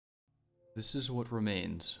This is what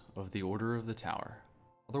remains of the Order of the Tower,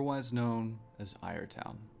 otherwise known as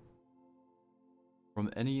Iretown. From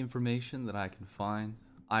any information that I can find,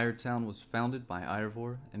 Iretown was founded by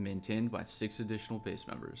Irevore and maintained by 6 additional base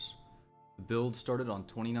members. The build started on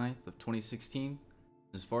 29th of 2016, and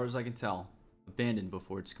as far as I can tell, abandoned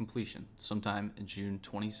before its completion, sometime in June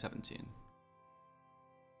 2017.